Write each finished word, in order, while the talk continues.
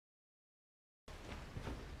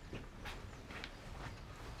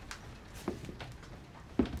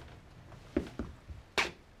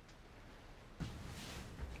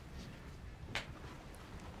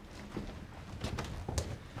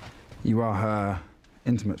You are her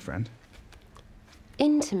intimate friend?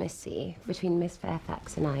 Intimacy between Miss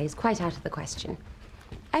Fairfax and I is quite out of the question.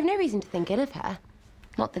 I've no reason to think ill of her,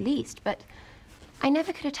 not the least, but I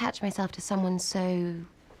never could attach myself to someone so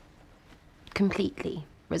completely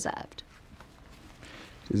reserved.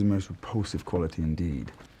 It is a most repulsive quality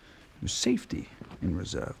indeed. There's safety in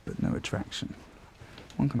reserve, but no attraction.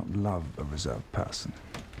 One cannot love a reserved person.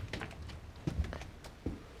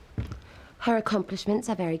 Her accomplishments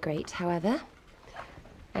are very great, however,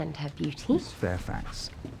 and her beauty. Miss Fairfax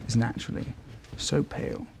is naturally so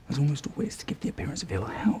pale as almost always to give the appearance of ill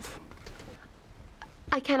health.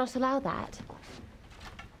 I cannot allow that.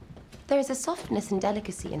 There is a softness and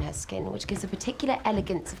delicacy in her skin which gives a particular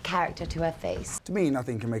elegance of character to her face. To me,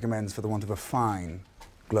 nothing can make amends for the want of a fine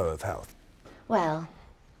glow of health. Well,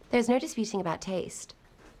 there's no disputing about taste.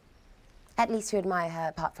 At least you admire her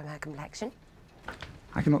apart from her complexion.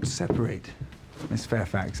 I cannot separate Miss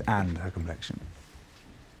Fairfax and her complexion.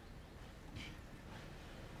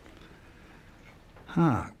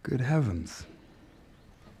 Ah, good heavens.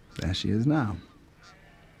 There she is now.